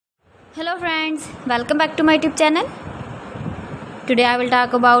Hello friends, welcome back to my YouTube channel. Today I will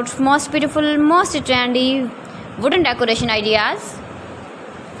talk about most beautiful, most trendy wooden decoration ideas.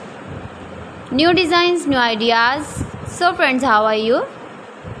 New designs, new ideas. So friends, how are you?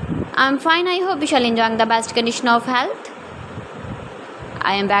 I'm fine. I hope you shall enjoy the best condition of health.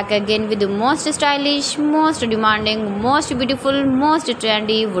 I am back again with the most stylish, most demanding, most beautiful, most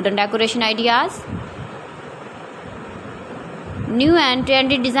trendy wooden decoration ideas. New and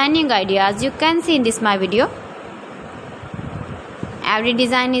trendy designing ideas you can see in this my video. Every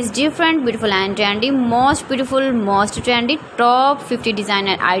design is different, beautiful and trendy. Most beautiful, most trendy, top 50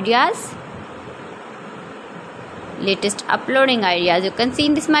 designer ideas. Latest uploading ideas you can see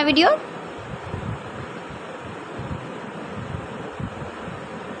in this my video.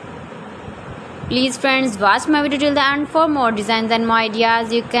 Please friends, watch my video till the end for more designs and more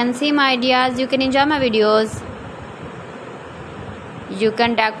ideas. You can see my ideas, you can enjoy my videos. You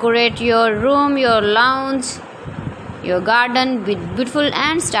can decorate your room, your lounge, your garden with beautiful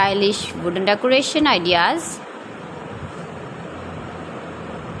and stylish wooden decoration ideas.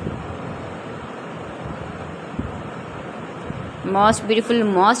 Most beautiful,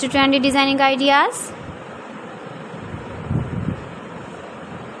 most trendy designing ideas.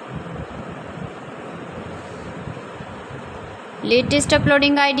 Latest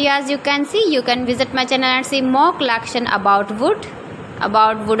uploading ideas you can see. You can visit my channel and see more collection about wood,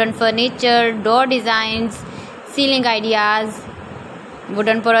 about wooden furniture, door designs, ceiling ideas,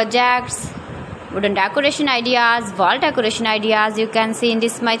 wooden projects, wooden decoration ideas, wall decoration ideas you can see in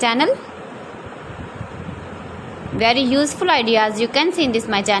this my channel. Very useful ideas you can see in this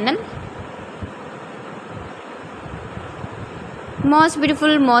my channel. Most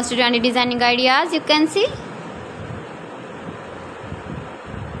beautiful, most trendy designing ideas you can see.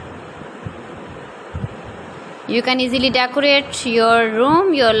 You can easily decorate your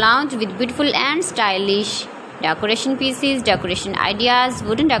room, your lounge with beautiful and stylish decoration pieces, decoration ideas,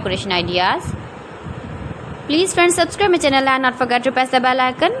 wooden decoration ideas. Please friends, subscribe my channel and not forget to press the bell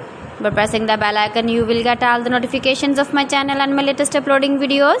icon. By pressing the bell icon, you will get all the notifications of my channel and my latest uploading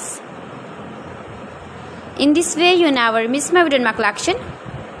videos. In this way, you never miss my video in my collection.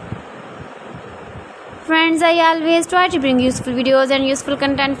 Friends, I always try to bring useful videos and useful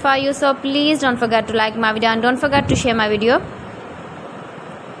content for you, so please don't forget to like my video and don't forget to share my video.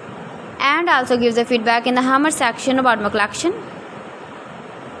 And also give the feedback in the comment section about my collection.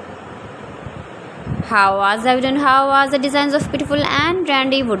 How was the video and how was the designs of beautiful and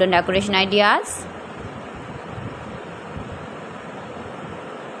trendy wooden decoration ideas?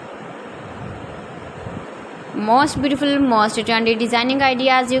 Most beautiful, most trendy designing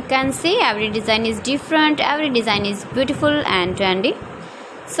ideas you can see. Every design is different, every design is beautiful and trendy.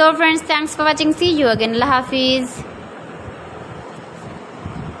 So friends, thanks for watching. See you again. Allah Hafiz.